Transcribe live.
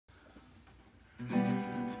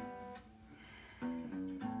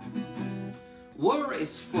War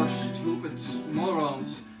is for stupid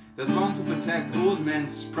morons that want to protect old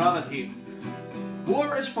man's property.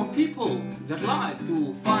 War is for people that like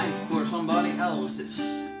to fight for somebody else's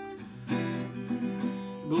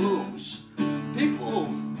blooms. People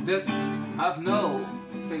that have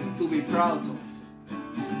nothing to be proud of.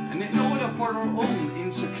 And in order for their own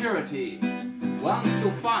insecurity, want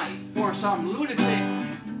to fight for some lunatic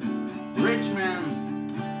rich man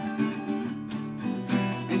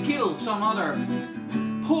and kill some other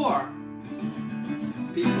poor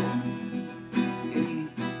people in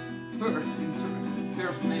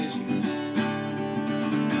First Nations.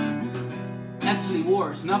 Actually,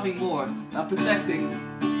 war is nothing more than protecting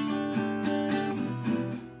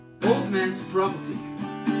old man's property,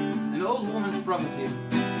 an old woman's property.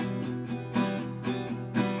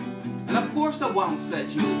 And of course they want that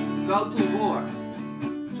you go to war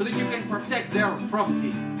so that you can protect their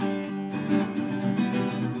property.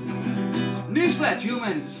 Newsflash,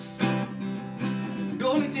 humans! The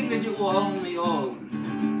only thing that you will only own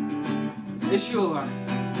is your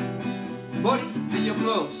body and your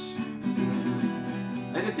clothes.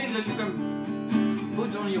 And the things that you can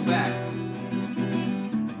put on your back.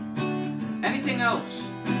 Anything else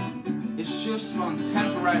is just one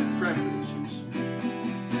temporary privileges.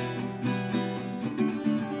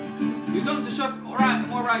 You don't deserve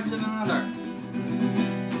more rights than another.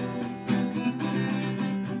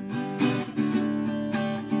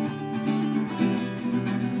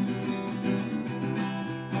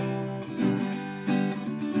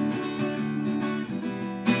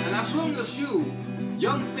 And as long as you,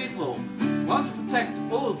 young people, want to protect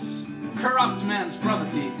old, corrupt man's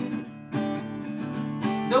property,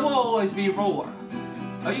 there will always be war.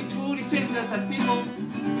 Are you truly think that people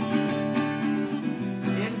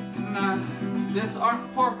these are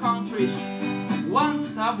poor countries want to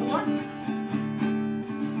have war?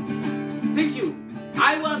 Thank you.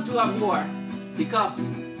 I want to have war because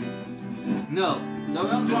no, they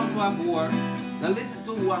don't want to have war. They listen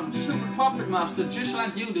to one super puppet master just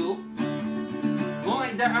like you do.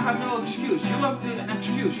 Only there I have no excuse. You have an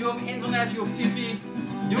excuse. You have internet. You have TV.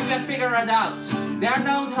 You can figure it out. They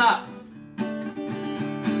don't have.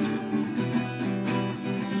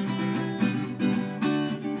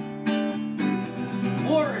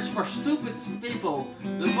 War is for stupid people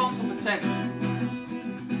that want to protect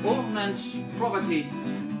old man's property.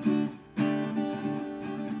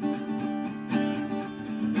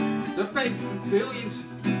 They pay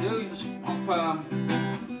billions of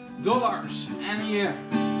dollars a year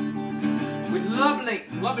with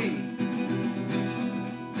lobbying,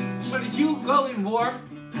 so that you go in war,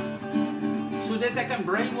 so that they can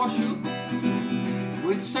brainwash you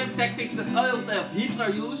with the same tactics that Hitler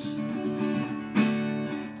used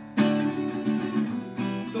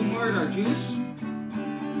to murder Jews.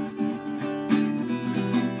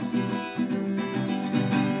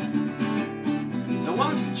 They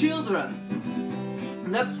want your children.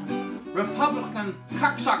 And that Republican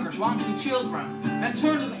cocksuckers want your children and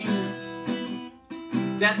turn them into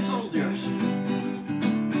dead soldiers.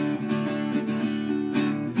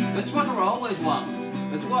 That's what they always want.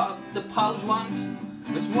 That's what the Pows want.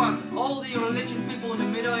 That's what all the religious people in the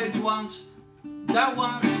Middle Age want. They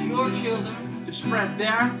want your children to spread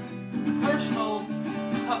their personal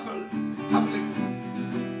public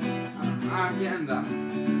agenda.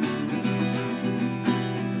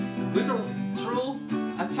 With the true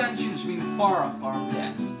attentions being far from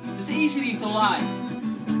that. It's easy to lie.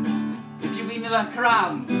 If you mean a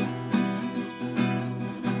crown,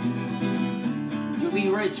 you'll be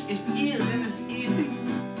rich. It's easy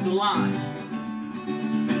to lie.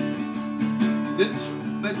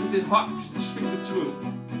 But it is hard to speak the truth.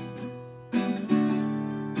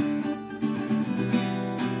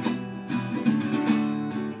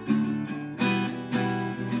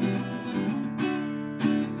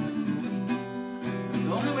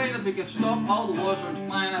 We can stop all the wars on the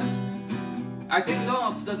planet. I think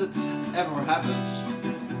not that it ever happens.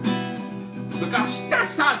 Because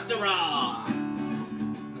testosterone,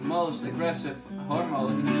 the most aggressive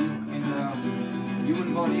hormone in the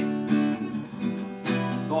human body,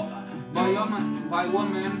 by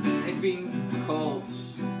one man it's being called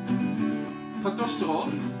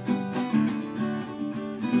testosterone.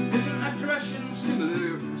 It's an aggression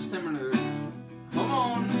stimulant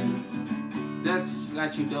hormone. That's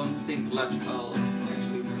that you don't think logical,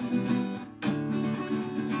 actually.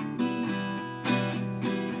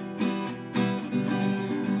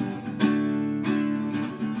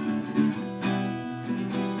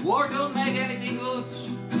 War don't make anything good.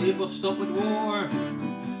 People stop with war.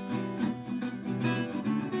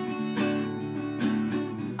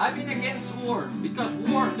 I've been against war, because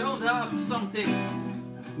war don't help something.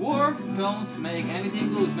 War don't make anything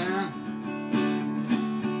good, man.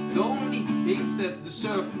 The only things that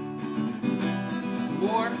deserve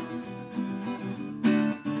war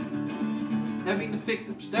have been the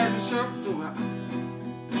victims. They deserve to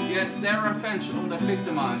get their revenge on their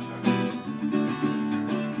victimizer.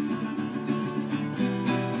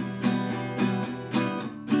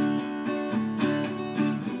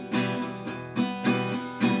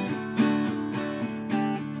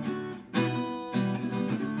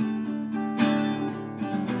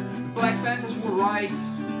 Black Panthers were right,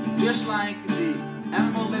 just like the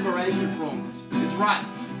Animal Liberation Front is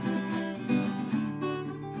right.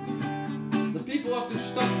 The people have to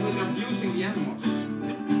stop with abusing the animals.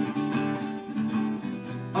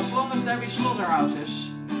 As long as there be slaughterhouses,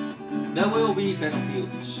 there will be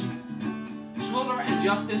battlefields. Slaughter and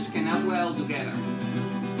justice cannot dwell together.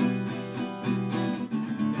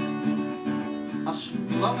 As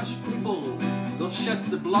long as people will shed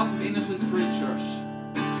the blood of innocent creatures,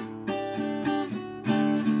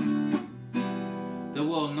 there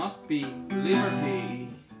will not be liberty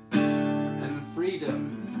and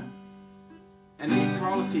freedom and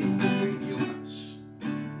equality between humans.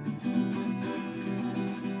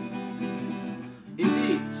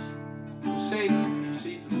 Indeed, Satan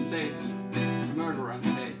seeds the saints, murder and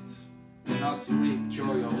hate, and not reap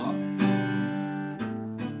joy or love.